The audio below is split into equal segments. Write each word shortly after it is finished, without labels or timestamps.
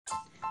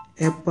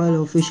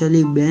Apple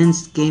officially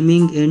bans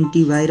gaming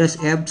antivirus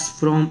apps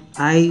from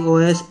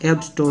iOS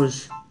app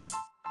stores.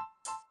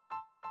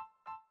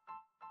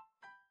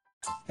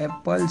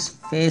 Apple's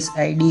Face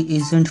ID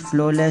isn't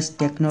flawless,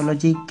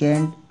 technology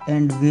can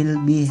and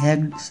will be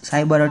hacked,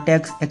 cyber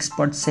attacks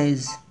expert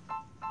says.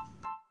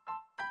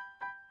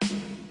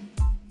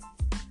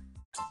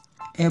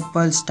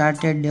 Apple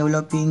started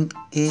developing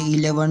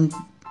A11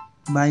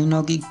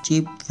 Bionic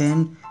chip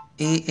when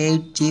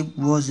A8 chip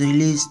was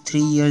released 3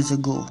 years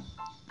ago.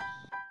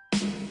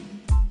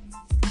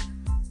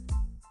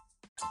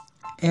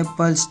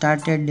 Apple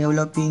started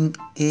developing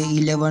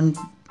A11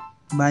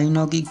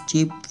 Bionic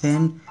chip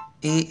when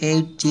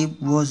A8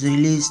 chip was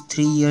released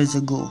 3 years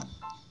ago.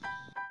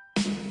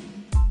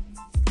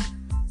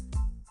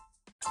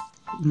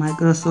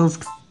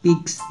 Microsoft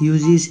Pix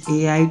uses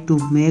AI to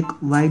make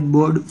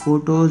whiteboard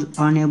photos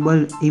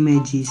enable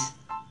images.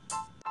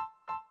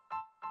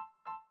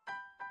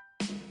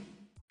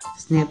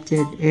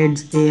 Snapchat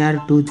adds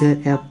AR to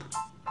their app.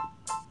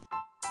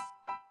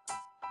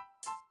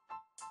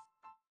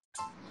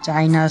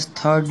 China's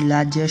third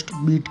largest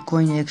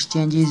Bitcoin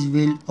exchanges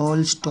will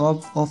all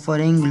stop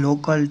offering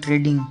local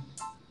trading.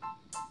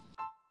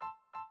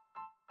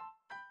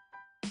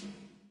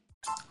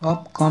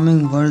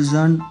 Upcoming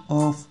version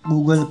of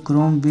Google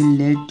Chrome will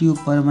let you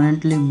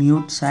permanently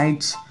mute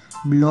sites,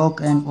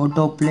 block and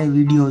autoplay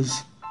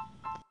videos.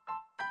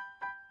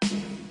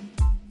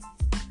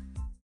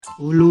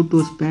 Hulu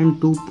to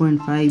spend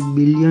 $2.5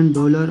 billion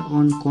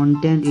on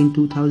content in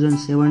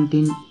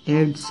 2017,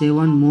 add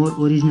 7 more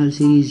original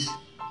series.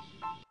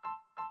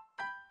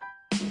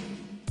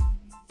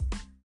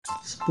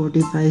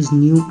 Spotify's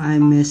new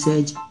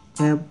iMessage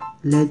app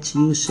lets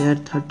you share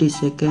 30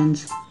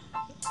 seconds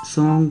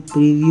song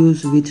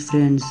previews with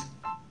friends.